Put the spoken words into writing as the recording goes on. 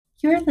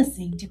You are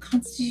listening to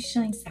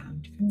Constitutionally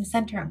Sound from the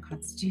Centre on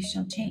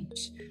Constitutional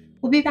Change.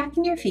 We'll be back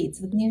in your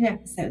feeds with new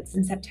episodes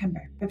in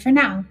September, but for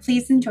now,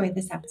 please enjoy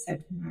this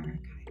episode from our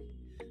archive.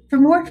 For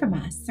more from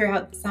us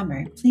throughout the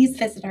summer, please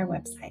visit our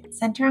website,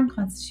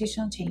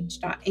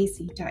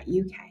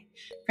 centreonconstitutionalchange.ac.uk,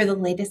 for the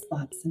latest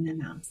blogs and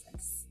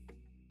analysis.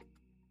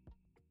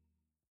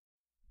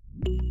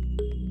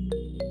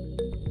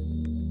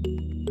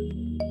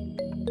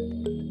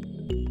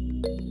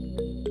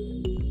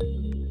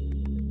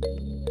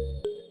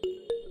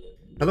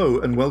 Hello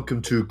and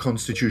welcome to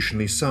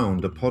Constitutionally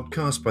Sound, a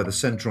podcast by the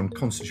Centre on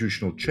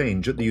Constitutional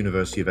Change at the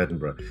University of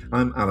Edinburgh.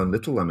 I'm Alan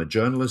Little, I'm a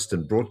journalist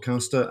and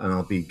broadcaster, and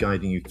I'll be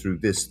guiding you through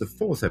this, the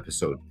fourth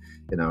episode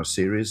in our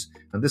series,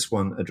 and this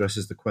one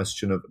addresses the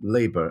question of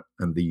Labour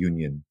and the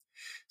Union.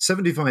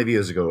 75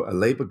 years ago, a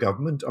Labour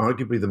government,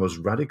 arguably the most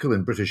radical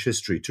in British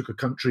history, took a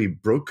country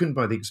broken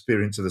by the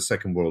experience of the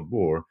Second World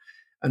War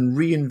and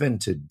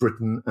reinvented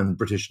Britain and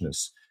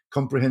Britishness.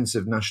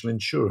 Comprehensive national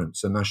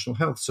insurance, a national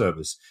health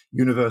service,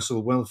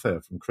 universal welfare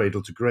from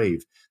cradle to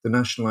grave, the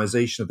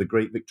nationalisation of the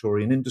great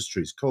Victorian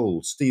industries,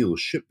 coal, steel,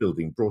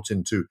 shipbuilding brought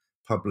into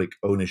public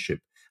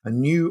ownership, a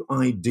new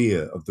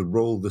idea of the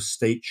role the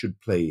state should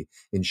play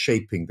in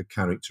shaping the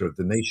character of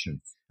the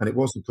nation. And it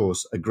was, of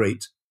course, a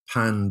great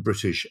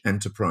pan-British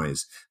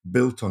enterprise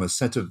built on a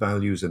set of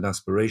values and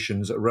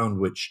aspirations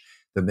around which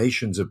the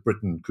nations of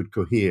Britain could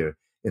cohere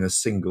in a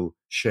single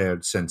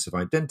shared sense of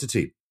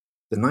identity.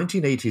 The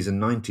 1980s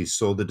and 90s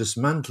saw the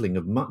dismantling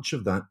of much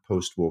of that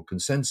post-war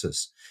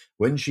consensus.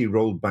 When she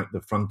rolled back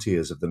the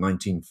frontiers of the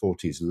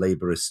 1940s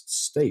Labourist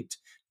state,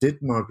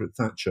 did Margaret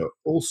Thatcher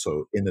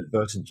also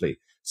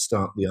inadvertently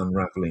start the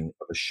unravelling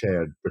of a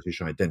shared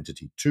British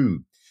identity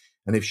too?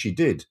 And if she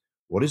did,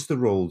 what is the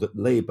role that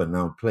Labour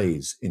now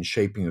plays in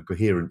shaping a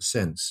coherent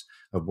sense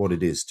of what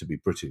it is to be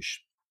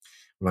British?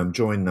 Well, I'm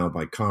joined now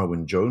by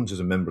Carwyn Jones as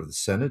a member of the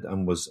Senate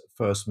and was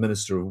First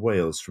Minister of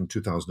Wales from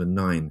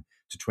 2009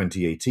 to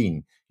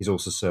 2018. He's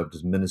also served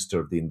as Minister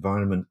of the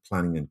Environment,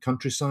 Planning and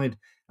Countryside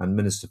and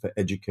Minister for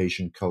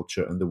Education,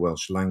 Culture and the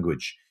Welsh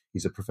Language.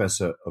 He's a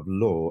Professor of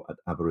Law at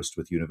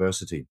Aberystwyth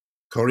University.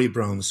 Corrie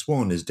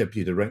Brown-Swan is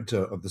Deputy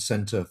Director of the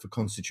Centre for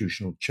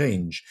Constitutional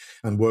Change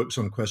and works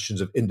on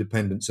questions of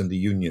independence and the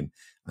Union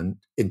and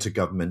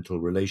intergovernmental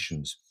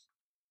relations.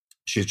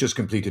 She's just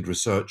completed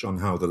research on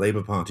how the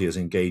Labour Party has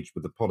engaged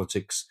with the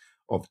politics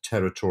of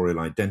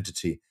territorial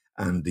identity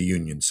and the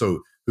Union.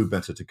 So who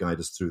better to guide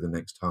us through the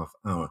next half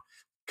hour?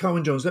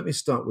 Carwyn Jones, let me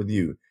start with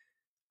you.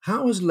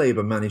 How has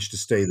Labour managed to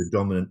stay the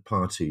dominant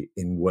party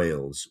in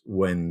Wales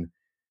when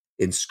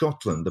in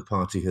Scotland the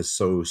party has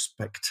so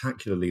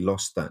spectacularly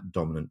lost that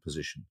dominant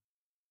position?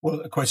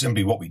 Well, quite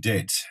simply what we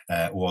did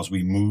was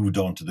we moved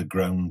on to the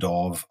ground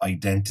of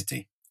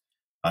identity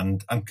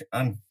and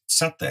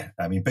sat there.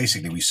 I mean,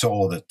 basically we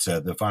saw that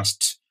the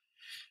vast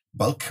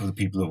bulk of the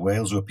people of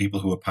Wales were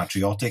people who were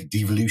patriotic,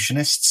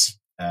 devolutionists,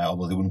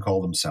 although they wouldn't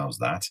call themselves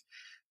that,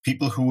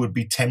 people who would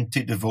be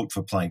tempted to vote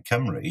for Plaid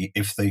Cymru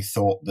if they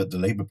thought that the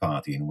Labour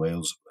Party in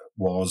Wales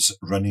was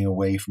running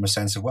away from a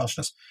sense of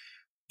Welshness.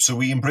 So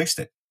we embraced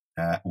it.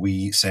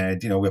 We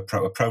said, we're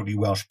a proudly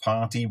Welsh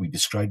party. We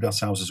described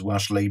ourselves as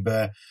Welsh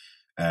Labour.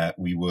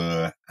 We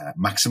were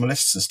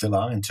maximalists and still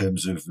are in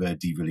terms of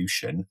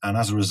devolution. And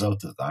as a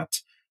result of that,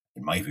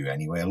 in my view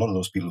anyway, a lot of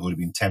those people who would have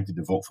been tempted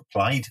to vote for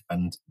Plaid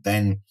and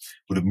then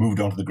would have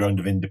moved on to the ground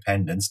of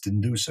independence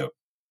didn't do so.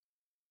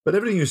 But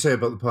everything you say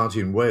about the party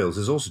in Wales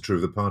is also true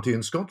of the party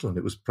in Scotland.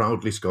 It was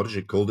proudly Scottish.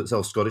 It called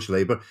itself Scottish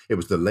Labour. It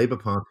was the Labour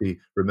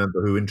Party,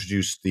 remember, who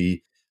introduced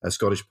the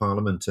Scottish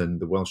Parliament and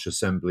the Welsh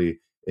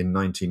Assembly in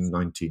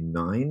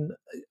 1999.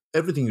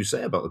 Everything you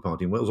say about the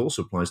party in Wales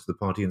also applies to the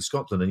party in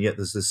Scotland, and yet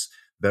there's this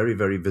very,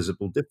 very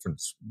visible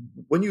difference.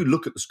 When you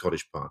look at the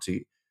Scottish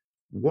Party,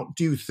 what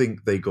do you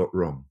think they got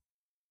wrong?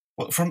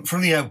 Well,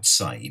 from the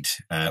outside,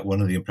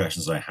 one of the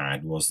impressions I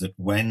had was that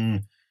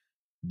when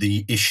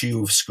the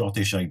issue of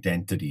Scottish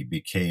identity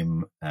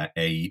became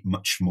a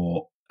much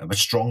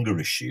stronger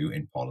issue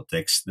in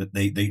politics, that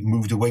they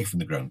moved away from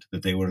the ground,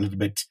 that they were a little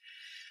bit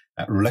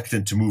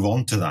reluctant to move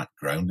on to that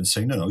ground and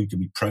say, no, you can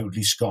be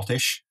proudly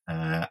Scottish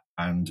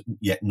and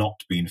yet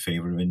not be in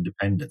favour of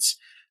independence.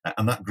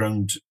 And that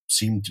ground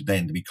seemed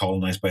then to be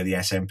colonised by the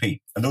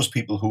SNP. And those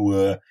people who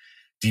were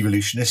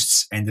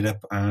devolutionists ended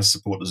up as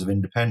supporters of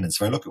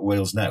independence. If I look at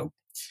Wales now,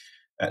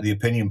 the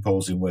opinion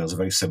polls in Wales are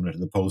very similar to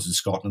the polls in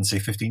Scotland, say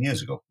 15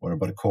 years ago, where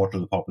about a quarter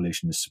of the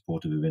population is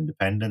supportive of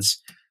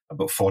independence.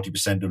 About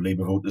 40% of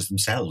Labour voters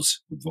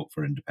themselves would vote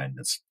for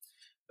independence.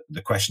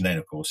 The question then,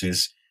 of course,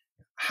 is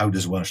how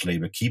does Welsh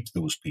Labour keep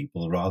those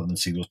people rather than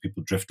see those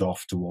people drift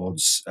off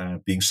towards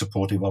being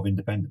supportive of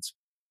independence?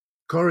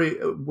 Corrie,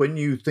 when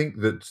you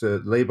think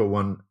that Labour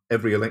won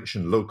every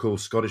election, local,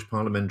 Scottish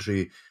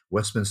parliamentary,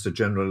 Westminster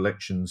general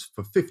elections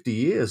for 50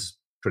 years,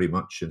 pretty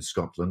much in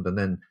Scotland, and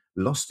then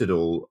lost it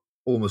all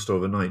almost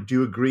overnight, do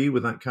you agree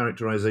with that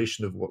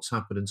characterisation of what's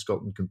happened in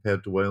Scotland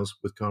compared to Wales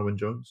with Carwyn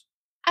Jones?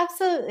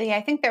 Absolutely. I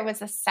think there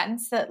was a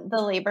sense that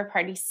the Labour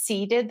Party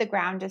ceded the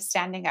ground of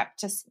standing up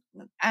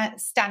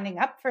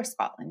for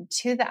Scotland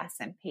to the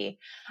SNP.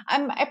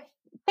 I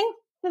think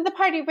that the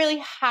party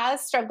really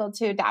has struggled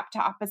to adapt to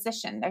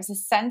opposition. There was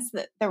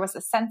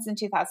a sense in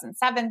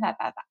 2007 that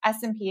the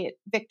SNP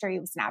victory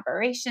was an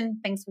aberration,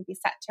 things would be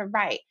set to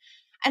right.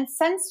 And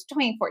since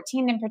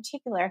 2014 in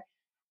particular,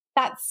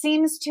 that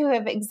seems to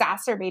have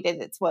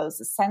exacerbated its woes,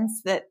 a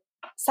sense that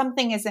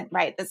something isn't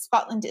right, that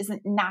Scotland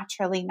isn't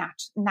naturally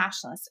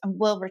nationalist and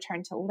will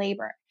return to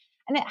Labour.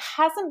 And it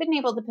hasn't been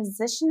able to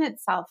position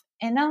itself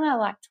in an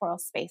electoral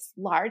space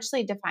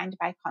largely defined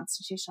by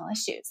constitutional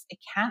issues. It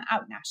can't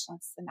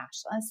out-nationalist the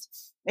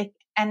nationalists,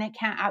 and it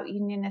can't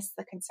out-unionist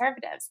the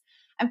conservatives.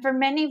 And for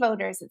many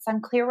voters, it's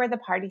unclear where the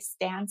party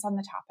stands on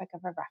the topic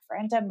of a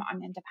referendum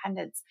on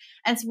independence.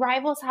 And its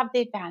rivals have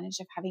the advantage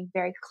of having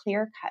very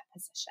clear-cut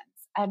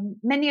positions.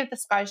 Many of the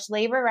Scottish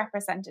Labour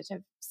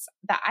representatives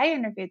that I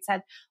interviewed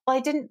said, well, I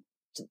didn't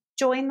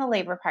join the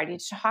Labour Party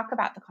to talk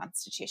about the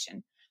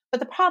Constitution. But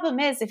the problem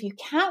is, if you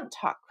can't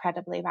talk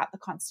credibly about the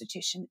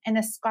Constitution in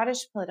a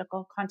Scottish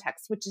political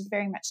context, which is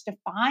very much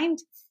defined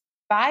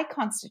by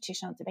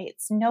constitutional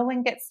debates, no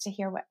one gets to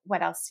hear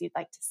what else you'd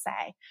like to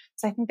say.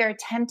 So I think their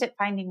attempt at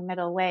finding a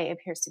middle way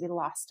appears to be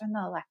lost on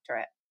the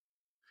electorate.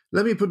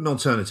 Let me put an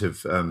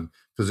alternative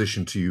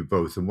position to you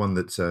both, and one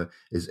that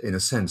is, in a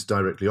sense,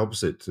 directly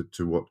opposite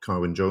to what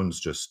Carwyn Jones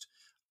just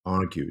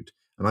argued.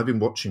 And I've been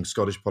watching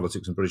Scottish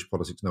politics and British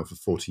politics now for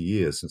 40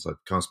 years, since I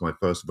cast my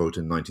first vote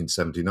in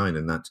 1979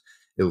 in that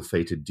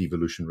ill-fated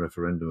devolution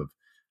referendum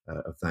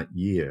of that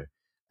year.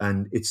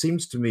 And it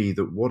seems to me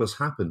that what has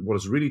happened, what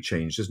has really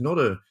changed, is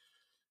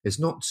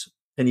not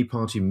any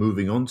party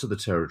moving onto the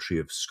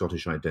territory of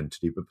Scottish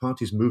identity, but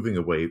parties moving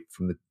away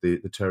from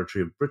the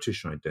territory of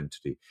British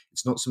identity.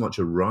 It's not so much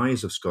a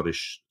rise of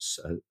Scottish,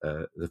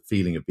 the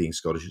feeling of being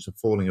Scottish, it's a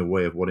falling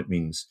away of what it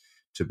means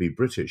to be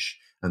British.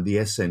 And the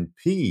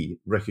SNP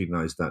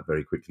recognised that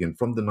very quickly. And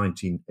from the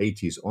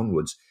 1980s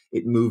onwards,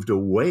 it moved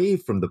away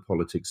from the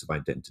politics of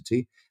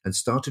identity and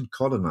started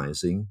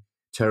colonising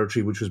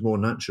territory which was more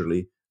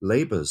naturally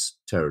Labour's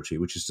territory,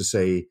 which is to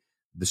say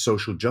the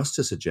social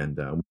justice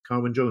agenda. And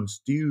Carwyn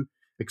Jones, do you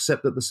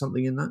accept that there's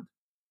something in that?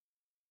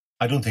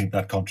 I don't think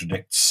that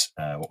contradicts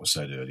what was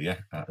said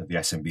earlier. The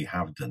SNP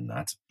have done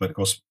that. But of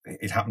course,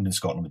 it happened in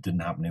Scotland, but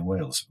didn't happen in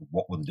Wales.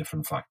 What were the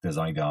different factors?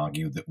 I'd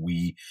argue that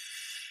we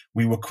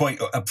were quite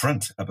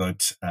upfront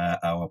about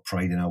our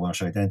pride in our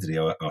Welsh identity.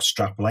 Our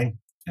strapline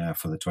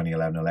for the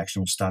 2011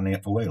 election was standing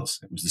up for Wales.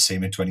 It was the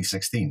same in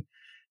 2016.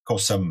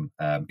 Caused some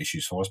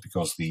issues for us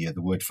because the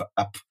word for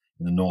up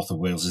in the north of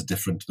Wales is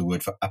different to the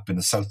word for up in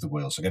the south of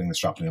Wales. So getting the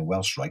strapline in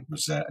Welsh right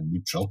was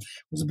neutral,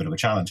 was a bit of a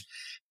challenge.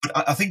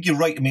 But I think you're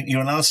right. I mean,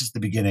 your analysis at the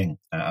beginning,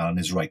 Alan,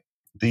 is right.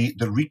 The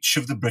reach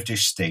of the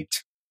British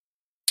state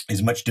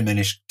is much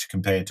diminished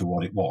compared to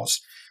what it was.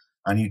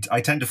 And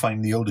I tend to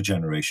find the older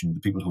generation, the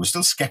people who are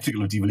still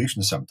sceptical of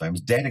devolution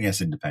sometimes, dead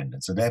against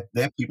independence. So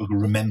they're people who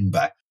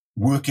remember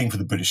working for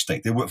the British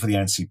state. They worked for the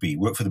NCP,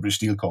 worked for the British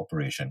Steel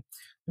Corporation.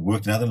 They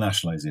worked in other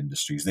nationalised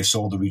industries. They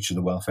saw the reach of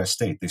the welfare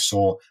state. They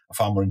saw a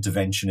far more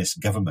interventionist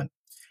government.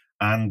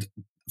 And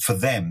for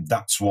them,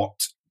 that's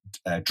what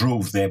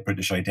drove their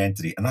British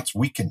identity. And that's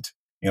weakened.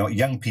 You know,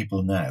 young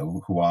people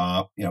now who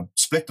are,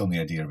 split on the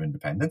idea of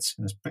independence,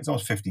 and it's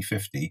almost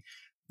 50-50,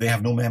 they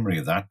have no memory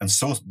of that. And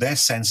so their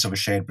sense of a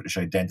shared British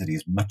identity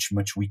is much,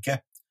 much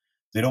weaker.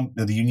 The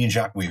Union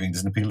Jack waving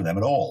doesn't appeal to them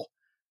at all.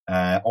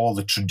 All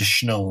the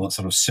traditional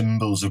sort of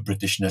symbols of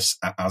Britishness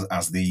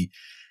as the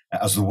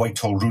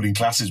Whitehall ruling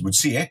classes would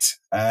see it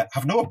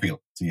have no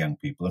appeal to young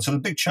people. And so the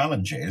big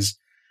challenge is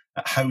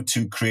how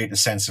to create a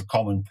sense of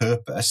common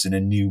purpose in a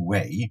new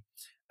way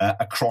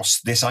across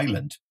this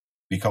island.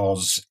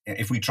 Because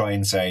if we try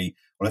and say,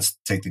 well, let's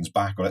take things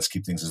back or let's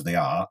keep things as they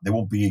are, there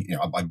won't be,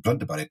 I'm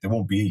blunt about it, there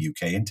won't be a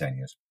UK in 10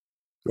 years.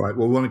 Right.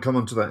 Well, we want to come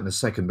on to that in a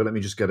second, but let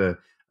me just get a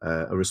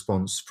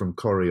response from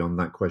Corey on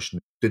that question.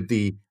 Did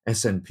the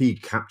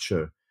SNP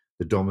capture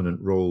the dominant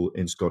role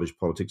in Scottish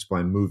politics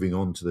by moving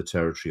on to the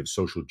territory of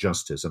social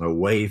justice and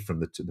away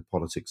from the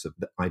politics of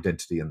the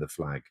identity and the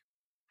flag?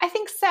 I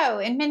think so.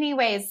 In many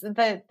ways,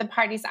 the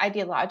party's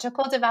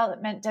ideological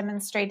development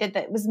demonstrated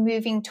that it was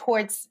moving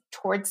towards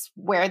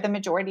where the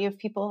majority of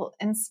people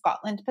in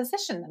Scotland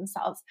position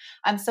themselves.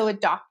 So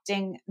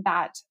adopting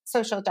that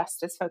social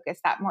justice focus,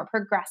 that more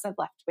progressive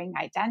left-wing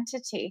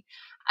identity.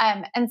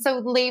 And so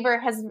Labour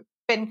has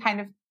been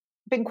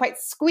quite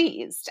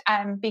squeezed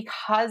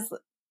because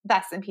the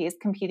SNP is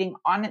competing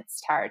on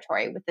its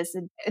territory with this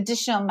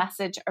additional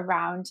message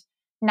around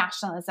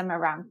nationalism,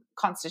 around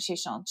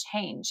constitutional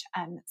change.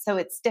 So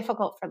it's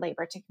difficult for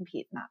Labour to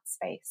compete in that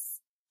space.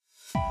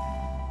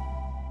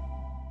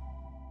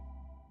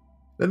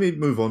 Let me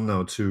move on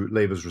now to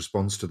Labour's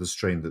response to the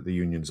strain that the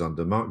union's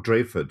under. Mark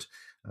Drayford,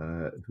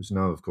 who's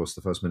now, of course, the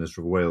First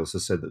Minister of Wales,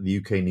 has said that the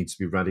UK needs to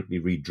be radically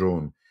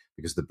redrawn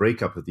because the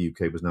breakup of the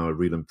UK was now a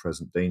real and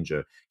present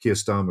danger. Keir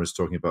Starmer is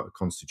talking about a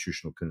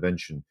constitutional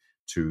convention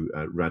to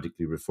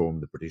radically reform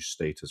the British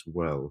state as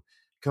well.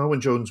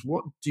 Carwyn Jones,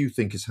 what do you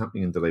think is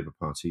happening in the Labour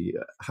Party?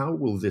 How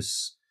will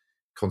this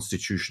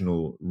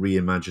constitutional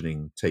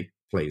reimagining take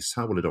place?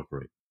 How will it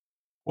operate?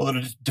 Well,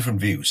 there are different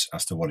views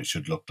as to what it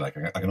should look like.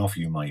 I can offer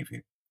you my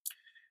view.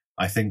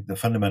 I think the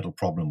fundamental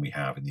problem we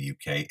have in the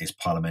UK is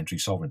parliamentary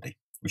sovereignty,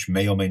 which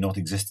may or may not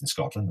exist in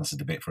Scotland. That's a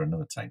debate for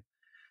another time.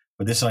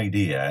 But this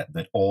idea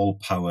that all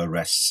power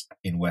rests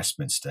in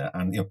Westminster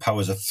and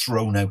powers are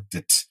thrown out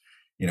at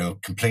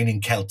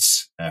complaining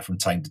Celts from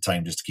time to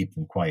time just to keep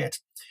them quiet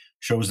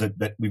shows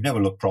that we've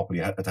never looked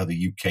properly at how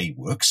the UK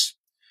works.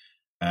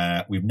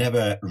 They've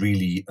never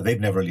really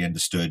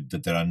understood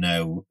that there are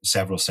now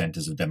several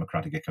centres of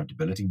democratic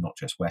accountability, not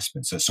just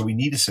Westminster. So we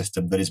need a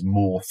system that is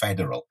more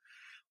federal.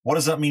 What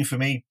does that mean for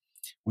me?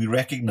 We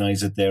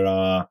recognise that there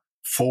are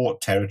 4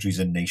 territories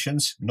and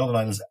nations. Northern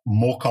Ireland is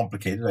more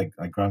complicated,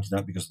 I granted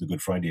that because of the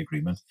Good Friday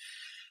Agreement,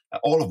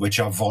 all of which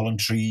are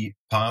voluntary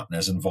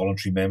partners and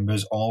voluntary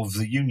members of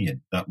the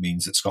Union. That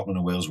means that Scotland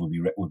and Wales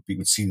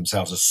would see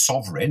themselves as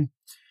sovereign,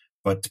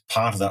 but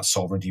part of that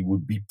sovereignty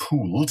would be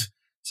pooled,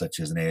 such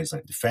as in areas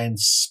like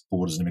defence,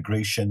 borders and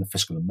immigration, the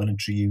fiscal and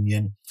monetary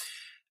union,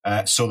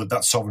 so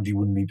that sovereignty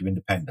wouldn't lead to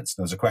independence.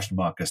 Now, there's a question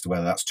mark as to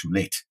whether that's too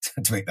late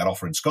to make that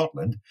offer in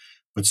Scotland,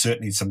 but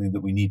certainly it's something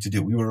that we need to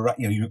do.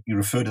 You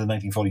referred to the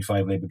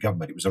 1945 Labour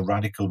government. It was a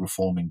radical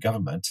reforming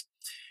government.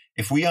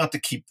 If we are to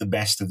keep the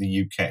best of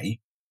the UK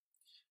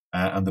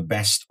and the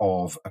best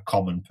of a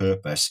common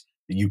purpose,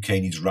 the UK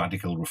needs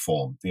radical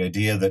reform. The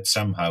idea that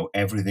somehow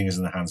everything is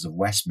in the hands of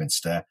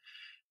Westminster,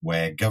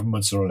 where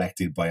governments are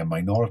elected by a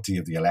minority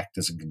of the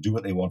electors and can do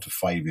what they want for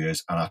 5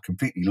 years and are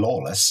completely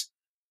lawless,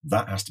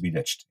 that has to be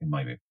ditched, in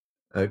my view.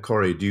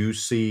 Corey, do you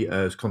see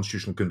a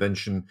constitutional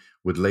convention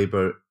with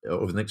Labour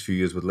over the next few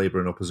years, with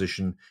Labour in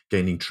opposition,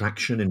 gaining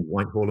traction in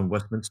Whitehall and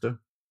Westminster?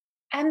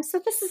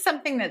 So this is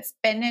something that's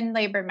been in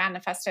Labour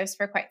manifestos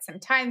for quite some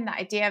time, the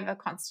idea of a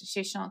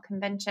constitutional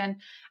convention.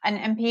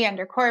 An MP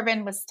under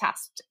Corbyn was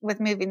tasked with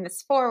moving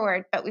this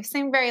forward, but we've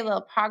seen very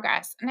little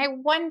progress. And I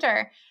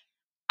wonder,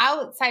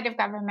 outside of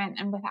government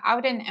and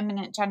without an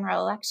imminent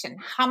general election,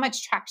 how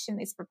much traction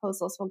these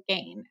proposals will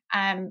gain.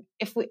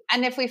 If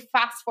we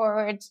fast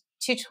forward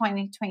to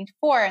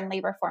 2024 and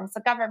Labour forms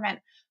the government,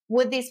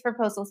 would these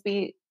proposals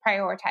be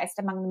prioritized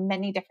among the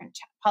many different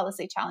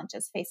policy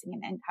challenges facing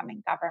an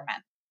incoming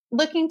government?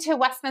 Looking to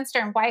Westminster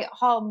and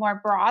Whitehall more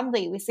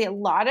broadly, we see a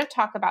lot of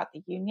talk about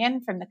the union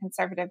from the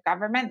Conservative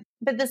government,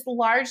 but this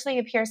largely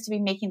appears to be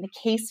making the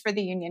case for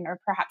the union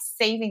or perhaps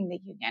saving the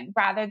union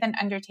rather than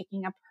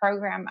undertaking a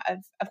program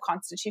of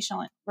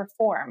constitutional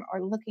reform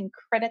or looking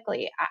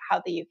critically at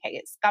how the UK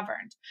is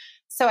governed.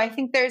 So I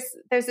think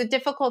there's a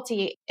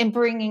difficulty in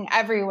bringing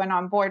everyone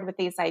on board with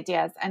these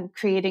ideas and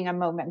creating a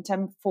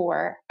momentum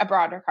for a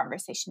broader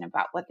conversation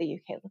about what the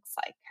UK looks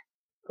like.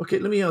 Okay,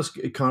 let me ask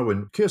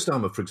Carwyn. Keir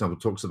Starmer, for example,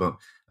 talks about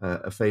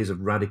a phase of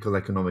radical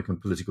economic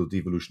and political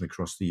devolution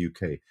across the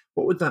UK.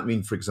 What would that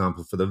mean, for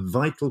example, for the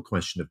vital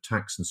question of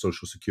tax and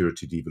social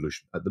security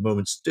devolution? At the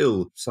moment,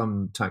 still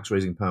some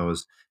tax-raising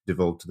powers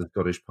devolved to the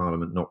Scottish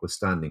Parliament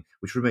notwithstanding,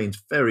 which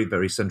remains very,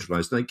 very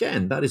centralised. And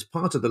again, that is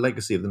part of the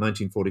legacy of the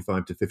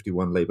 1945 to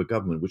 51 Labour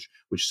government,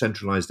 which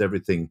centralised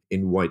everything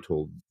in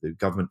Whitehall. The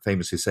government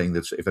famously saying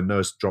that if a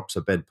nurse drops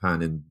a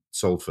bedpan in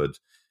Salford,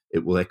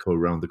 it will echo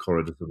around the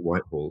corridors of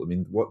Whitehall. I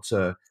mean, what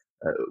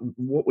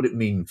would it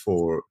mean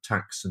for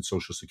tax and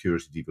social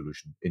security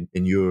devolution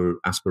in your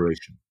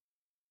aspiration?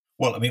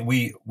 Well, I mean,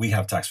 we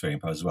have tax-varying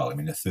powers as well. I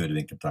mean, a third of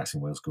income tax in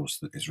Wales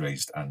is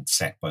raised and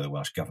set by the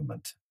Welsh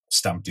government.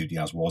 Stamp duty,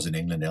 as was in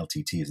England,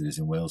 LTT as it is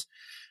in Wales,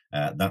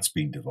 that's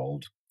been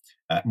devolved.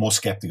 More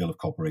sceptical of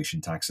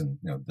corporation tax and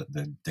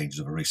the dangers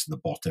of a race to the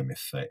bottom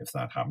if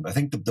that happened. I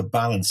think the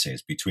balance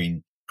is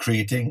between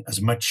creating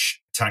as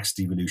much tax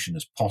devolution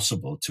as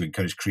possible to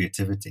encourage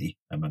creativity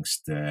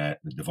amongst the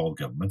devolved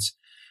governments,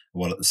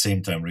 while at the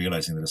same time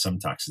realising there are some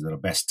taxes that are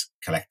best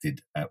collected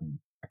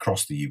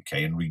across the UK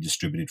and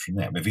redistributed from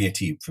there. But VAT,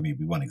 for me, would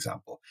be one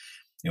example.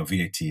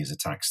 VAT is a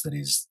tax that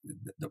is,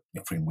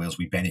 for in Wales,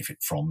 we benefit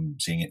from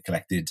seeing it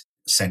collected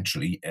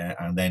centrally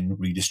and then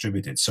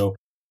redistributed. So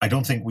I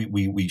don't think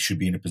we should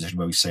be in a position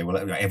where we say, well,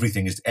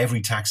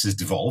 every tax is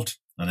devolved,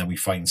 and then we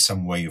find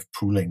some way of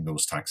pooling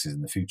those taxes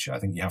in the future. I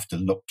think you have to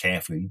look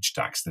carefully at each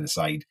tax to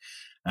decide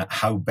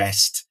how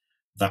best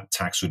that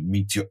tax would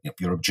meet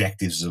your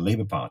objectives as a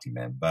Labour Party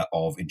member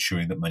of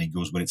ensuring that money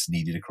goes where it's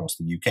needed across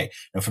the UK.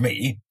 Now, for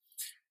me,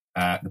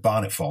 the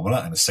Barnett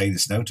formula, and I say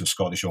this now to a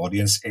Scottish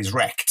audience, is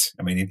wrecked.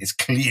 I mean, it's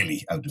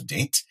clearly out of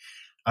date,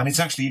 and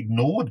it's actually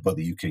ignored by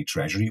the UK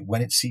Treasury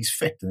when it sees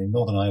fit. I mean,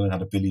 Northern Ireland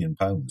had £1 billion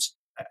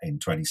in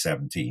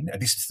 2017. At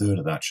least a third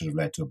of that should have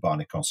led to a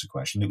Barnett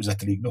consequence, and it was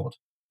utterly ignored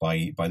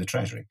by the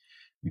Treasury.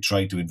 We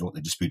tried to invoke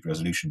the dispute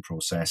resolution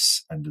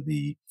process under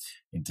the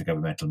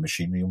intergovernmental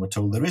machinery, and we're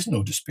told there is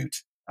no dispute.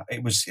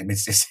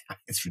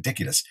 It's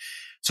ridiculous.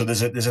 So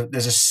there's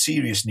a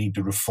serious need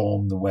to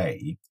reform the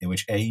way in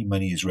which A,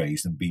 money is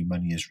raised, and B,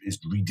 money is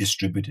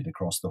redistributed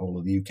across the whole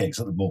of the UK. Because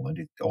at the moment,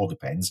 it all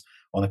depends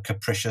on a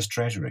capricious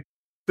Treasury.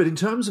 But in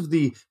terms of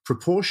the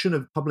proportion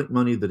of public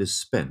money that is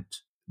spent,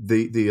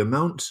 the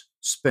amount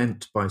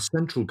spent by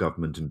central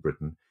government in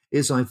Britain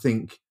is, I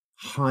think,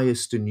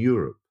 highest in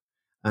Europe.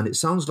 And it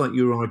sounds like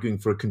you're arguing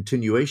for a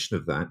continuation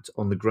of that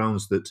on the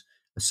grounds that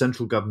a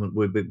central government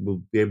will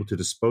be able to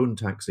dispose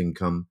tax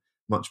income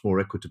much more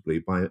equitably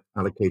by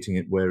allocating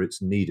it where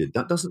it's needed.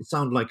 That doesn't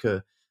sound like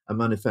a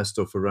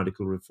manifesto for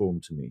radical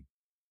reform to me.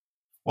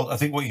 Well, I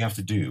think what you have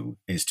to do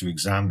is to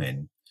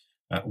examine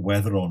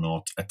whether or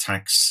not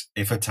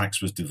if a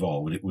tax was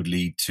devolved, it would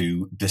lead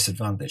to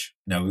disadvantage.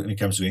 Now, when it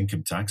comes to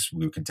income tax,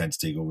 we were content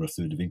to take over a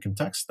third of income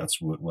tax.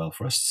 That's worked well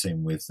for us.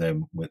 Same with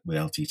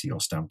LTT or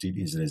stamp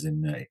duty as it is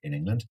in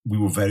England. We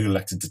were very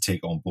reluctant to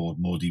take on board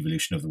more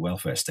devolution of the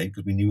welfare state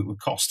because we knew it would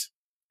cost.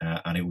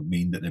 And it would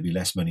mean that there'd be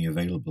less money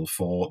available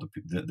for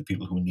the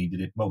people who needed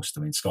it most.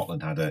 I mean,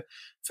 Scotland had a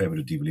fair bit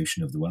of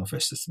devolution of the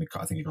welfare system.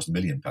 I think it cost £1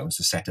 million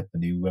to set up the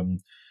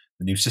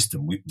new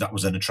system. That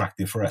was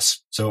unattractive for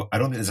us. So I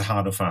don't think there's a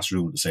hard and fast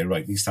rule to say,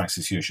 right, these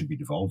taxes here should be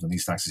devolved and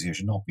these taxes here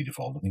should not be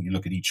devolved. I think you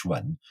look at each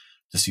one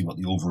to see what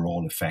the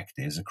overall effect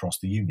is across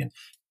the union.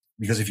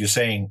 Because if you're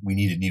saying we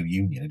need a new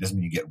union, it doesn't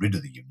mean you get rid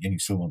of the union. You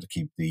still want to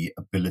keep the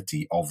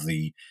ability of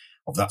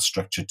that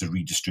structure to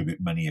redistribute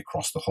money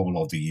across the whole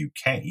of the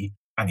UK.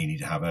 And you need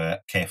to have a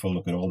careful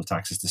look at all the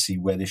taxes to see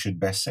where they should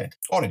best sit.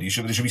 Or indeed,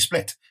 they should be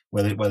split,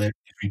 whether it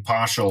should be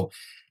partial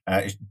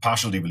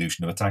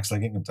devolution of a tax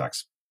like income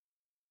tax.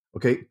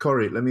 Okay,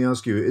 Corey, let me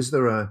ask you, is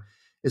there a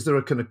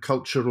kind of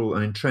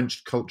an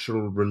entrenched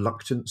cultural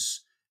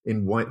reluctance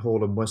in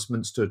Whitehall and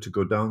Westminster to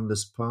go down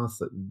this path?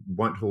 That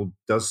Whitehall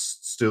does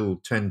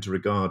still tend to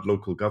regard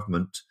local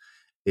government,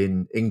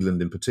 in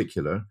England in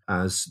particular,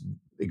 as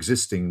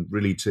existing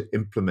really to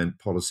implement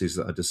policies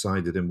that are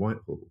decided in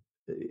Whitehall.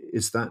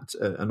 Is that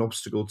an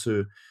obstacle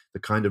to the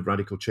kind of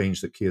radical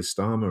change that Keir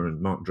Starmer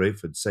and Mark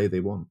Drakeford say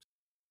they want?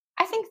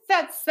 I think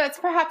that's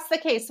perhaps the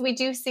case. We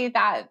do see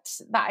that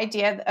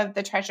idea of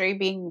the Treasury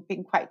being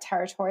quite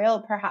territorial,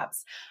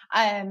 perhaps.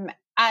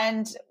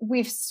 And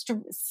we've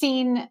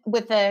seen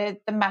with the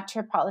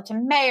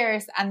metropolitan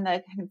mayors and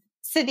the kind of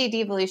city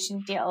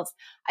devolution deals,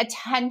 a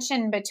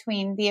tension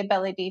between the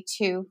ability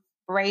to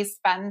raise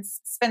funds,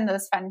 spend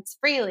those funds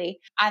freely,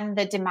 and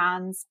the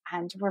demands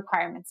and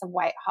requirements of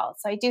Whitehall.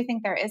 So I do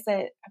think there is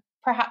a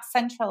perhaps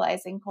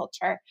centralizing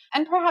culture,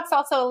 and perhaps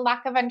also a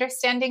lack of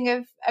understanding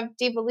of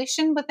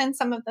devolution within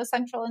some of the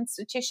central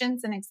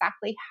institutions and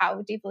exactly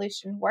how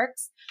devolution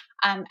works,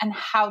 and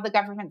how the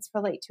governments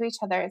relate to each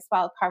other as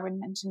well. Carwyn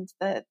mentioned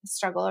the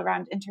struggle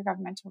around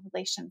intergovernmental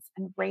relations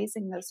and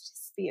raising those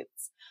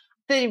disputes.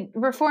 The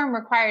reform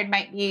required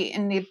might be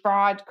in the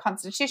broad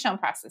constitutional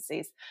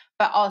processes,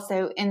 but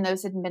also in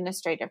those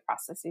administrative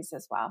processes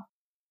as well.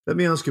 Let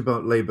me ask you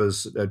about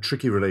Labour's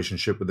tricky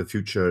relationship with the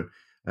future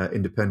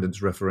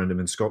independence referendum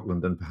in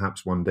Scotland and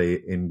perhaps one day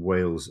in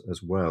Wales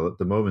as well. At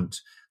the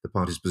moment, the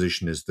party's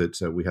position is that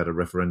we had a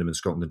referendum in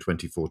Scotland in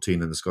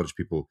 2014 and the Scottish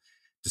people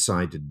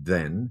decided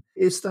then.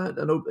 Is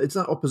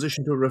that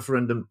opposition to a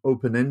referendum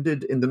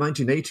open-ended? In the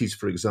 1980s,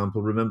 for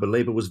example, remember,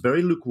 Labour was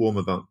very lukewarm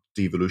about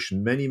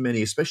devolution.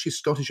 Many, especially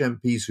Scottish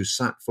MPs who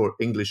sat for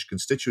English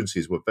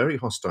constituencies, were very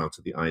hostile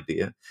to the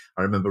idea.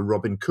 I remember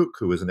Robin Cook,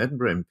 who was an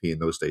Edinburgh MP in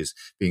those days,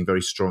 being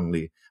very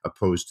strongly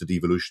opposed to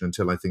devolution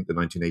until I think the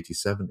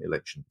 1987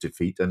 election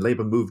defeat. And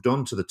Labour moved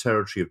on to the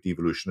territory of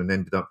devolution and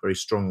ended up very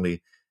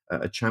strongly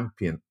a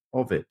champion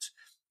of it.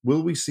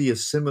 Will we see a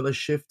similar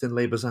shift in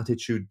Labour's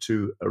attitude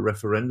to a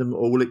referendum,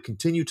 or will it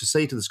continue to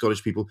say to the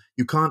Scottish people,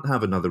 you can't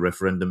have another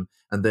referendum,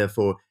 and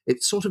therefore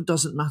it sort of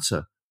doesn't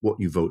matter what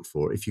you vote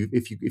for? If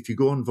you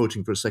go on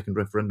voting for a second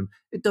referendum,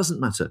 it doesn't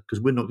matter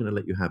because we're not going to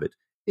let you have it.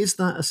 Is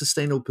that a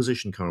sustainable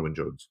position, Carwyn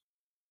Jones?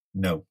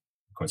 No,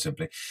 quite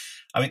simply.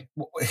 I mean,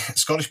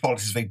 Scottish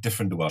politics is very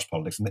different to Welsh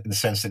politics in the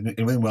sense that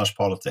within Welsh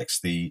politics,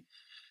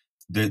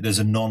 there's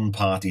a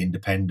non-party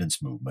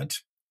independence movement.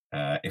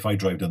 If I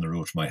drive down the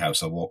road to my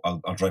house,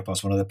 I'll drive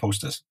past one of their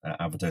posters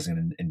advertising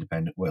an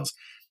independent Wales.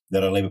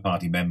 There are Labour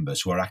Party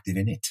members who are active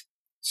in it.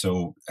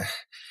 So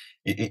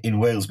in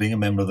Wales, being a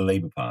member of the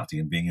Labour Party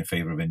and being in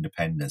favour of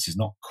independence is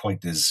not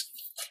quite as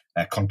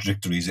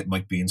contradictory as it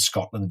might be in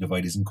Scotland. The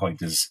divide isn't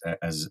quite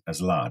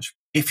as large.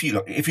 If you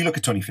look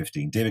at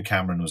 2015, David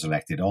Cameron was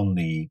elected on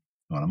a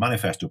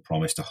manifesto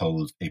promise to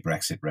hold a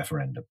Brexit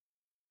referendum,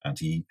 and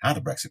he had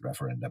a Brexit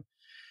referendum.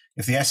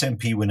 If the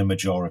SNP win a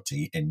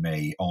majority in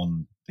May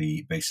on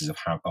the basis of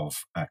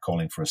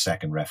calling for a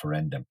second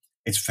referendum,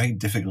 it's very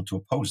difficult to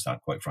oppose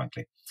that, quite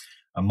frankly.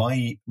 And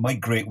my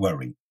great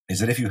worry is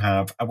that if you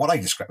have what I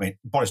describe,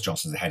 Boris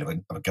Johnson's the head of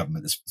a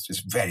government that's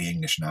very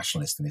English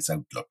nationalist in its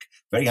outlook,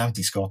 very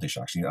anti-Scottish,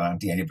 actually,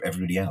 anti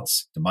everybody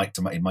else, in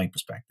my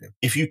perspective.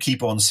 If you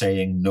keep on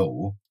saying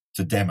no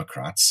to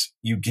Democrats,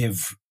 you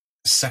give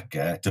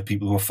succor to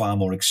people who are far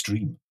more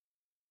extreme.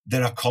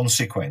 There are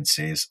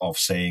consequences of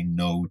saying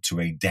no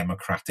to a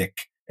democratic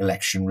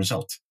election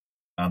result.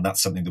 And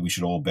that's something that we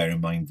should all bear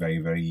in mind very,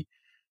 very,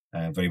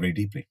 very, very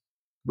deeply.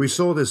 We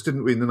saw this,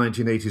 didn't we, in the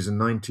 1980s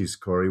and 90s,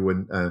 Corey,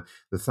 when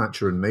the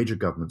Thatcher and Major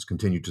governments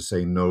continued to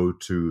say no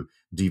to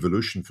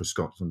devolution for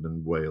Scotland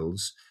and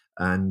Wales.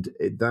 And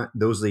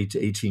those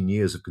 18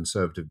 years of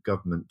Conservative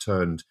government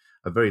turned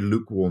a very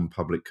lukewarm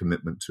public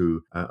commitment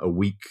to a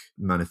weak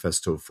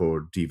manifesto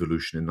for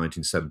devolution in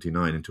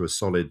 1979 into a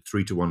solid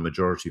 3-1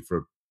 majority for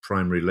a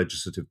primary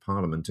legislative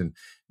parliament in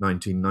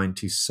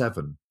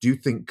 1997. Do you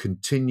think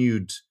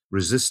continued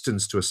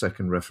resistance to a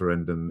second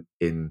referendum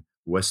in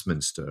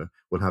Westminster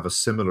will have a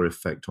similar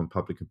effect on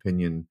public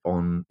opinion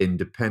on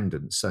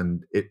independence.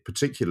 And it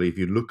particularly, if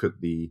you look at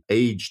the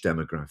age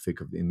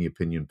demographic in the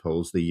opinion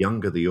polls, the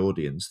younger the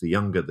audience, the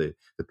younger the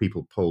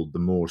people polled, the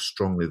more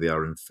strongly they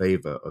are in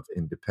favor of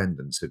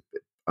independence.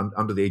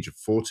 Under the age of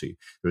 40,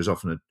 there is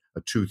often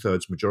a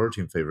two-thirds majority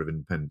in favor of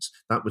independence.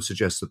 That would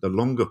suggest that the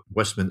longer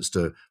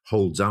Westminster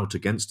holds out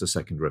against a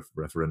second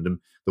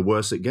referendum, the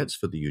worse it gets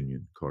for the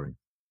Union, Corey.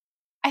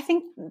 I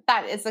think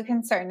that is a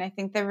concern. I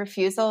think the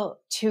refusal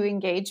to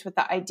engage with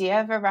the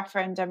idea of a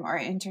referendum or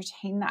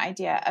entertain the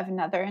idea of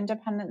another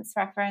independence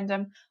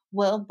referendum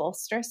will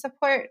bolster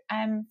support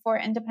for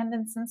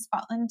independence in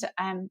Scotland.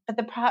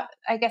 But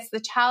I guess the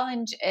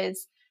challenge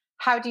is,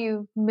 how do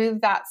you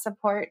move that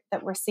support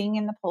that we're seeing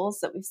in the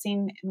polls, that we've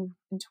seen in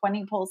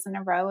 20 polls in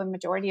a row, a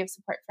majority of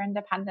support for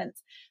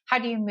independence? How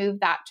do you move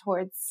that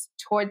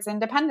towards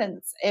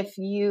independence if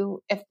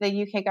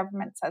the UK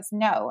government says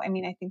no? I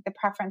mean, I think the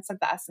preference of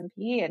the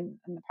SNP and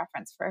the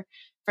preference for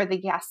the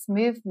Yes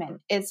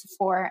movement is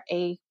for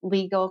a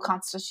legal,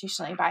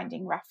 constitutionally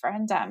binding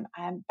referendum.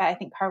 But I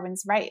think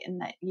Carwyn's right in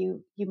that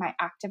you might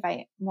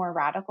activate more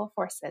radical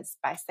forces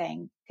by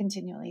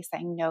continually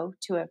saying no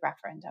to a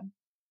referendum.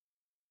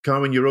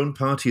 Carwyn, your own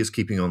party is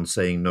keeping on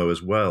saying no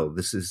as well.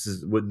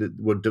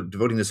 We're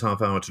devoting this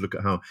half hour to look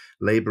at how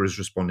Labour is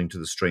responding to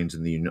the strains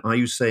in the Union. Are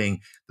you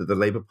saying that the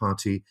Labour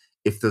Party,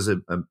 if there's a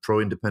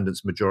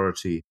pro-independence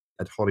majority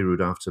at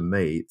Holyrood after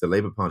May, the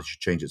Labour Party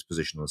should change its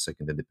position on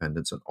second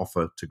independence and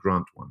offer to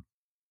grant one?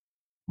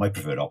 My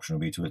preferred option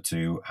would be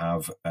to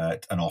have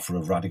an offer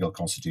of radical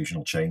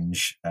constitutional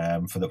change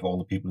for all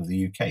the people of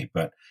the UK.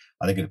 But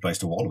I think it applies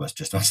to all of us.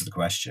 Just to answer the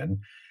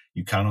question,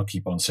 you cannot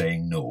keep on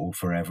saying no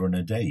forever and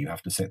a day. You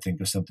have to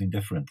think of something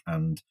different.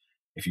 And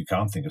if you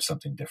can't think of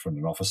something different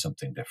and offer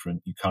something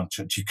different, you can't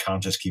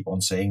just keep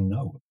on saying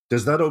no.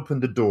 Does that open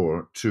the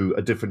door to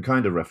a different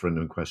kind of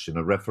referendum question,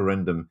 a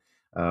referendum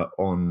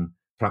on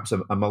perhaps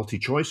a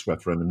multi-choice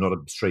referendum, not a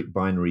straight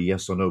binary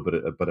yes or no,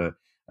 but a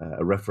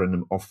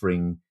referendum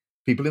offering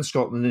people in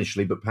Scotland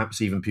initially, but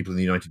perhaps even people in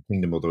the United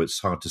Kingdom, although it's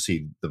hard to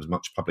see there was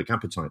much public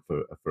appetite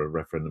for a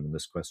referendum in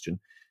this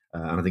question.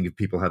 And I think if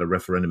people had a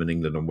referendum in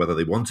England on whether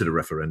they wanted a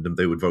referendum,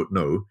 they would vote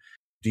no.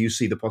 Do you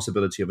see the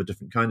possibility of a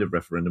different kind of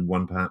referendum,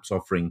 one perhaps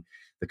offering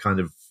the kind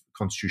of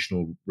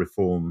constitutional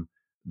reform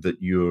that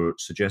you're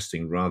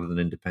suggesting rather than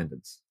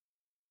independence?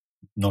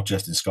 Not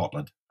just in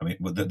Scotland. I mean,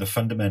 the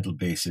fundamental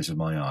basis of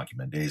my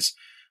argument is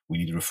we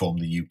need to reform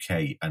the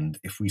UK. And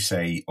if we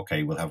say,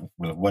 okay, we'll have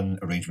one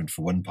arrangement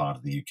for one part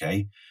of the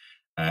UK,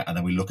 and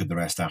then we look at the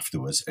rest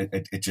afterwards,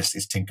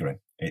 it's tinkering.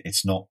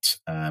 It's not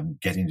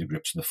getting to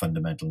grips with the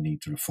fundamental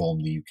need to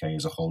reform the UK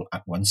as a whole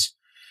at once.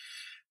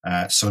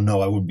 So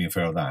no, I wouldn't be in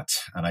favor of that.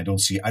 And I don't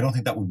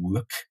think that would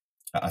work.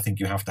 I think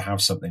you have to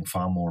have something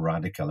far more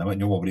radical. I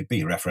mean, what would it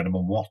be? A referendum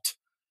on what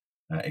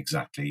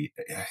exactly?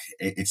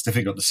 It's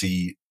difficult to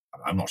see.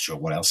 I'm not sure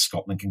what else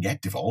Scotland can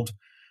get devolved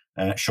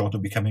short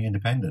of becoming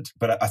independent.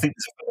 But I think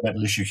there's a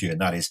fundamental issue here,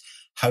 and that is,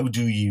 how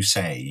do you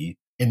say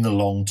in the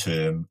long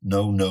term,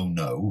 no, no,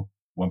 no,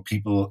 when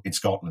people in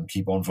Scotland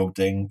keep on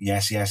voting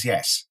yes, yes,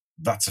 yes?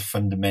 That's a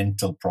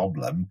fundamental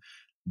problem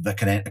that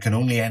can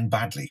only end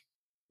badly.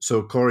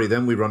 So, Corey,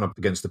 then we run up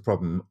against the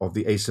problem of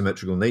the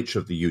asymmetrical nature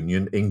of the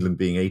Union, England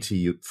being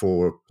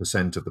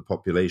 84% of the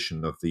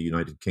population of the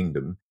United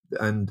Kingdom,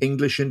 and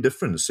English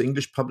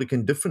public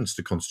indifference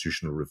to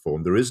constitutional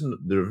reform. There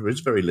is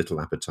very little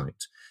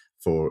appetite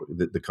for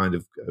the kind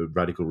of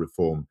radical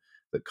reform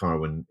that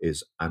Carwyn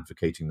is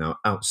advocating now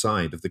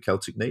outside of the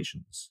Celtic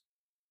nations.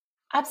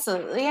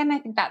 Absolutely. And I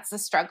think that's the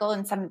struggle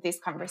in some of these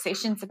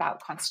conversations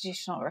about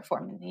constitutional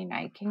reform in the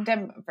United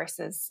Kingdom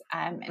versus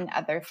in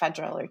other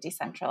federal or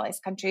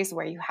decentralized countries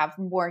where you have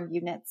more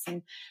units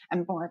and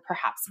more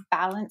perhaps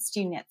balanced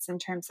units in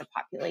terms of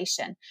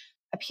population.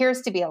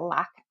 Appears to be a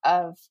lack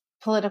of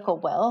political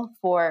will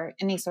for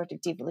any sort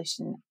of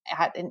devolution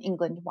at an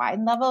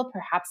England-wide level.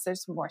 Perhaps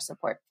there's more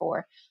support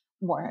for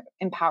more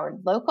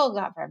empowered local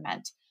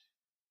government.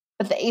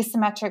 But the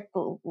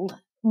asymmetrical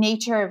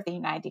nature of the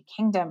United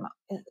Kingdom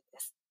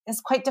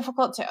is quite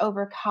difficult to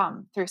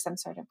overcome through some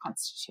sort of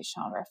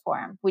constitutional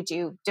reform. Would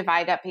you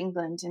divide up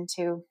England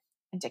into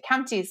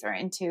counties or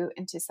into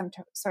some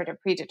sort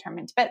of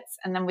predetermined bits?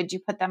 And then would you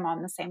put them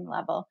on the same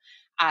level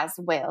as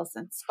Wales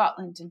and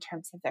Scotland in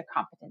terms of their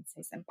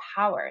competencies and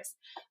powers?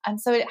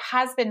 And so it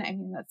has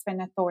been, that's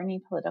been a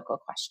thorny political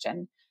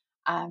question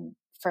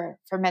for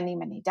many,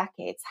 many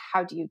decades.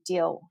 How do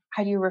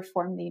you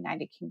reform the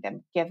United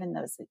Kingdom given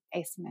those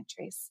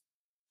asymmetries?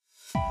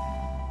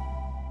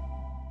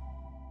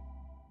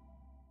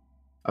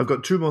 I've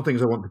got two more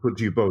things I want to put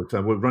to you both.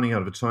 We're running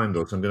out of time,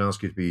 though, so I'm going to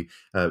ask you to be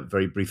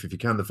very brief if you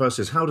can. The first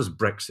is, how does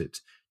Brexit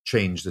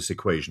change this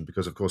equation?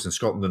 Because, of course, in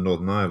Scotland and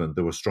Northern Ireland,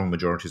 there were strong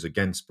majorities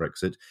against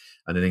Brexit,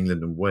 and in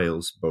England and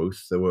Wales,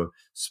 both, there were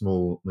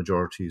small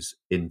majorities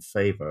in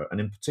favour.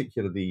 And in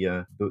particular,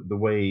 the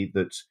way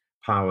that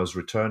powers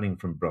returning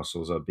from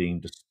Brussels are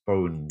being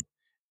postponed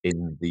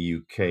in the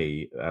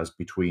UK as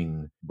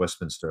between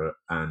Westminster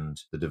and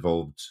the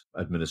devolved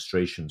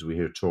administrations. We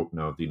hear talk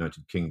now of the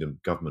United Kingdom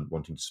government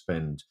wanting to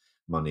spend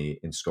money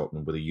in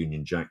Scotland with a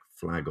Union Jack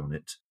flag on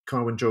it.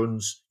 Carwyn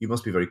Jones, you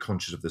must be very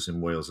conscious of this in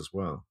Wales as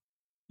well.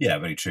 Yeah,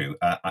 very true.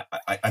 I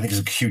think it's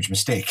a huge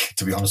mistake,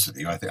 to be honest with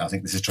you. I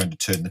think this is trying to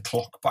turn the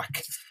clock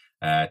back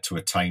to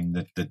a time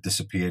that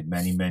disappeared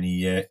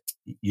many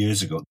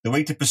years ago. The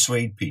way to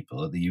persuade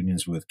people that the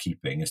union's worth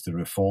keeping is to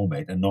reform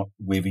it and not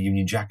wave a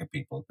Union Jack at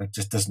people. That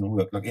just doesn't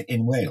work. Like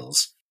in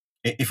Wales,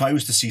 if I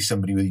was to see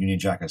somebody with a Union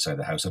Jack outside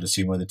the house, I'd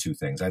assume either two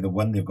things. Either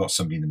one, they've got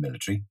somebody in the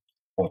military,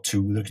 or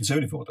two, they're a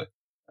Conservative voter.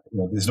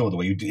 There's no other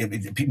way.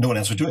 No one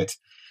else would do it.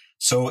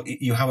 So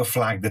you have a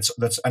flag that's,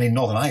 and in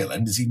Northern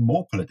Ireland is even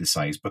more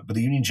politicised. But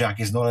the Union Jack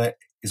is not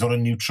a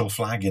neutral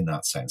flag in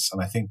that sense.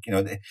 And I think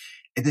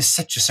there's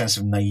such a sense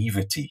of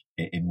naivety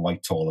in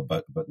Whitehall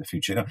about the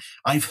future.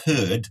 I've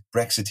heard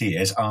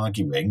Brexiteers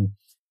arguing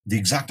the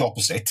exact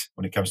opposite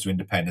when it comes to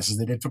independence as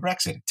they did for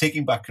Brexit.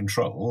 Taking back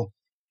control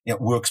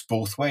works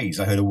both ways.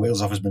 I heard a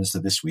Wales Office Minister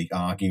this week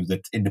argue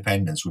that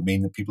independence would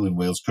mean that people in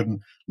Wales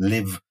couldn't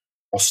live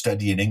or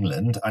study in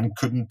England and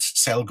couldn't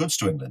sell goods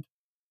to England.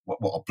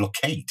 What a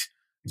blockade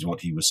is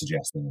what he was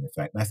suggesting in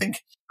effect. And I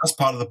think that's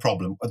part of the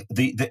problem.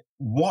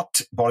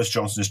 What Boris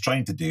Johnson is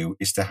trying to do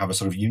is to have a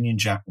sort of Union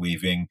Jack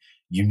waving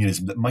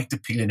unionism that might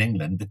appeal in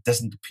England but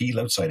doesn't appeal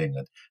outside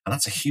England. And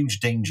that's a huge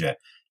danger.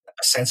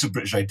 A sense of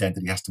British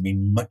identity has to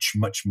mean much,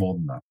 much more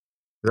than that.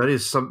 That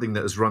is something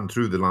that has run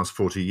through the last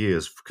 40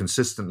 years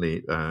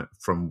consistently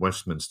from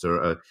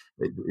Westminster.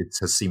 It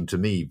has seemed to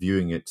me,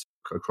 viewing it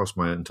across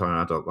my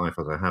entire adult life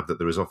as I have, that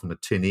there is often a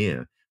tin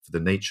ear for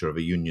the nature of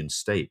a union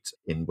state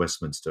in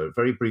Westminster.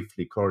 Very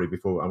briefly, Corey,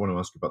 before I want to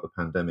ask you about the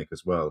pandemic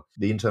as well.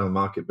 The internal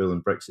market bill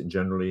and Brexit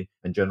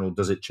in general,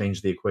 does it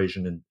change the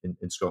equation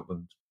in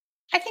Scotland?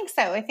 I think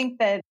so. I think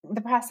that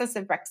the process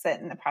of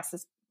Brexit and the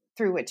process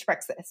through which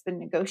Brexit has been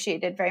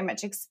negotiated very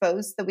much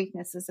exposed the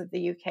weaknesses of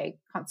the UK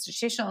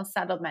constitutional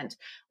settlement.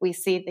 We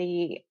see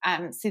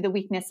the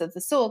weakness of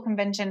the Sewell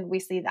Convention. We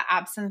see the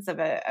absence of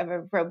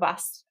a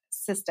robust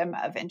system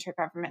of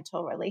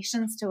intergovernmental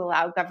relations to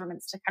allow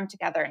governments to come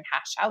together and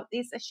hash out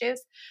these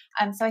issues.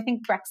 So I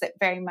think Brexit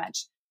very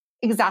much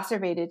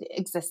exacerbated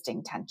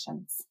existing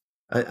tensions.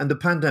 And the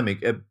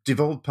pandemic,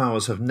 devolved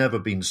powers have never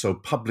been so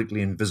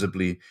publicly and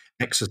visibly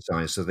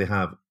exercised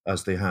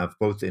as they have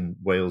both in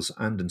Wales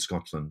and in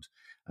Scotland,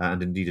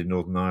 and indeed in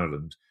Northern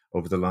Ireland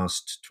over the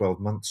last 12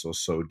 months or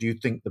so. Do you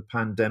think the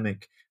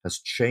pandemic has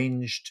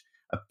changed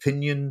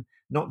opinion,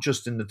 not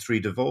just in the three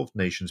devolved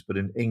nations, but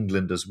in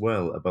England as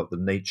well, about the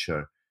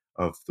nature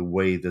of the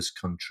way this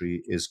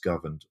country is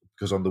governed?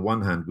 Because on the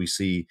one hand, we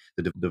see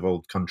the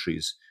devolved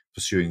countries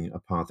pursuing a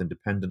path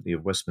independently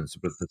of Westminster,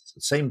 but at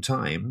the same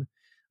time,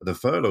 the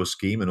furlough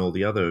scheme and all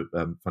the other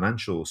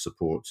financial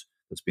support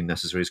that's been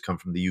necessary has come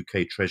from the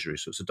UK Treasury.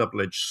 So it's a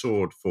double-edged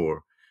sword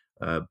for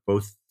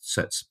both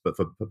sets, but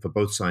for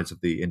both sides of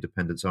the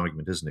independence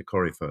argument, isn't it?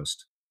 Corey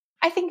first.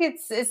 I think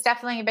it's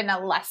definitely been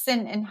a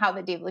lesson in how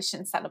the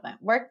devolution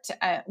settlement works.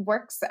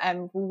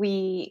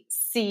 We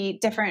see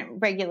different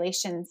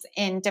regulations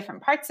in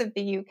different parts of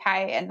the UK,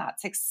 and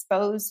that's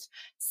exposed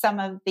some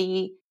of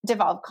the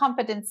devolved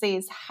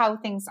competencies, how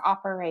things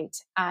operate,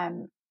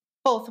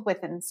 both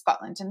within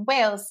Scotland and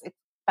Wales,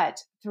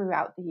 but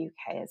throughout the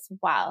UK as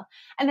well.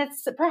 And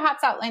it's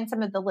perhaps outlined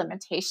some of the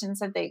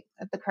limitations of the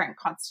current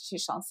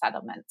constitutional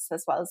settlements,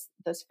 as well as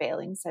those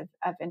failings of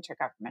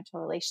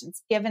intergovernmental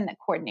relations, given that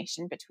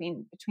coordination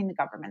between the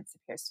governments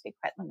appears to be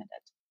quite limited.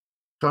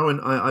 Carwyn,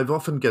 I've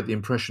often get the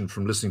impression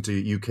from listening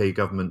to UK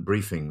government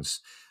briefings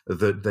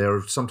that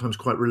they're sometimes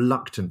quite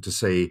reluctant to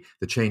say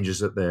the changes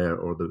that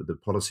or the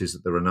policies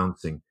that they're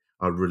announcing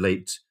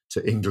relate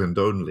to England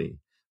only.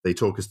 They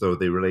talk as though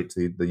they relate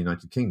to the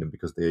United Kingdom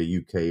because they are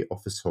UK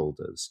office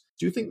holders.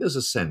 Do you think there's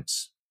a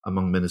sense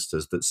among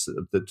ministers that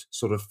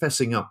sort of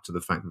fessing up to the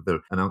fact that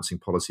they're announcing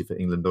policy for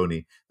England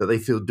only, that they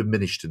feel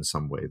diminished in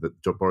some way,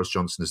 that Boris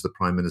Johnson is the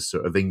Prime Minister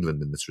of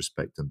England in this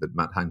respect, and that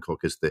Matt Hancock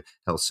is the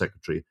Health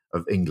Secretary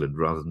of England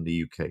rather than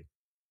the UK?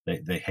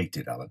 They hate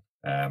it, Alan.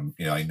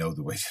 I know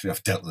the way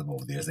I've dealt with them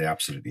over the years. They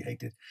absolutely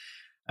hate it.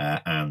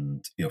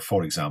 And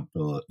for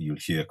example, you'll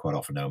hear quite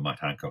often now Matt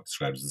Hancock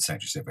described as the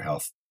Secretary of State for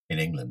Health in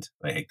England.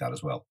 They hate that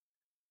as well.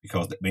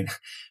 Because,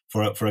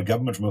 for a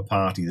government from a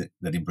party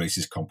that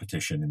embraces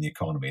competition in the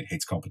economy, it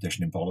hates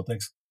competition in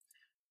politics.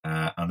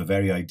 And the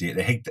very idea,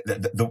 they hate,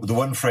 the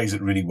one phrase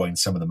that really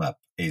winds some of them up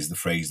is the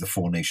phrase, the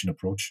four-nation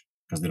approach,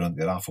 because they don't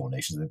think there are four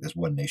nations, they think there's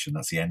one nation,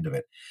 that's the end of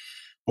it.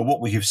 But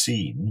what we have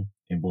seen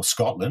in both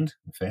Scotland,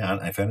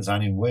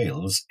 and in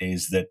Wales,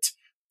 is that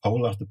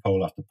poll after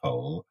poll after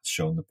poll has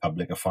shown the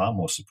public are far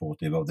more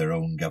supportive of their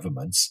own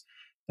governments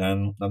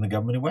than the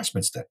government in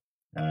Westminster.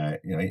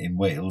 In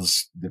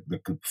Wales, the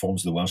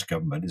performance of the Welsh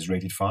government is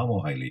rated far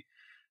more highly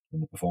than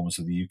the performance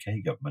of the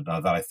UK government.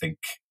 Now, that I think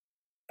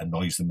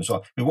annoys them as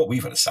well. What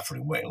we've had to suffer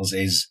in Wales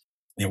is,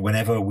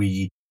 whenever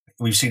we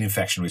We've seen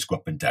infection rates go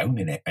up and down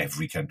in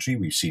every country.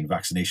 We've seen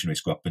vaccination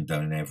rates go up and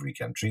down in every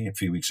country. A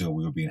few weeks ago,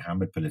 we were being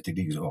hammered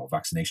politically because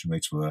vaccination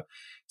rates were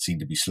seen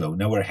to be slow.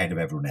 Now we're ahead of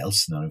everyone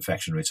else, and our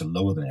infection rates are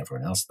lower than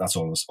everyone else. That's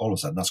all of a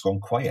sudden that's gone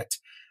quiet.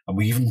 And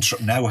we even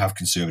now have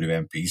Conservative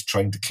MPs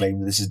trying to claim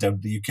that this is down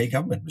to the UK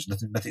government.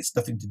 It's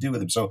nothing to do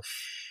with them. So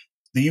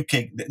the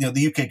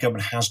UK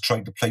government has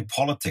tried to play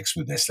politics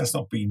with this. Let's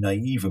not be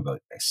naive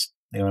about this.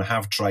 And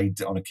have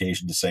tried on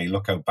occasion to say,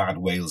 look how bad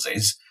Wales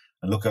is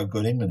and look how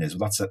good England is.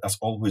 Well, that's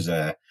always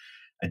a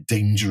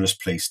dangerous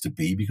place to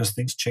be because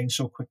things change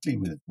so quickly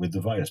with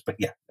the virus. But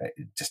yeah,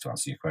 just to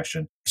answer your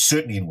question,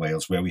 certainly in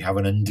Wales, where we have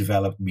an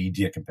undeveloped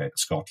media compared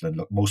to Scotland,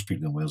 look, most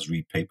people in Wales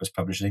read papers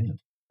published in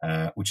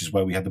England, which is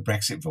why we had the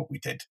Brexit vote we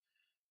did.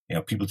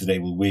 People today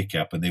will wake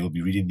up and they will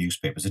be reading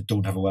newspapers that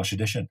don't have a Welsh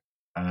edition.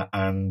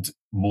 And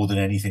more than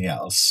anything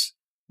else,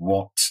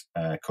 what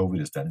COVID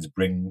has done is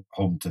bring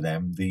home to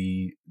them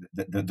the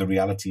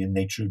reality and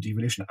nature of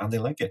devolution, and they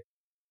like it.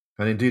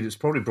 And indeed, it's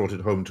probably brought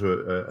it home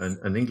to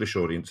an English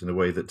audience in a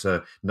way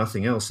that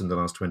nothing else in the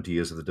last 20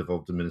 years of the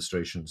devolved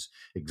administration's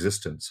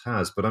existence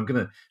has. But I'm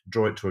going to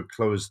draw it to a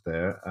close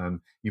there.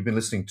 You've been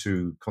listening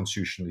to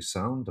Constitutionally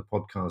Sound, a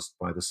podcast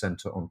by the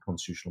Centre on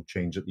Constitutional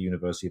Change at the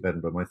University of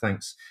Edinburgh. My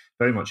thanks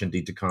very much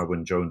indeed to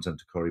Carwyn Jones and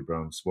to Corey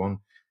Brown-Swan.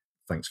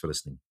 Thanks for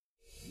listening.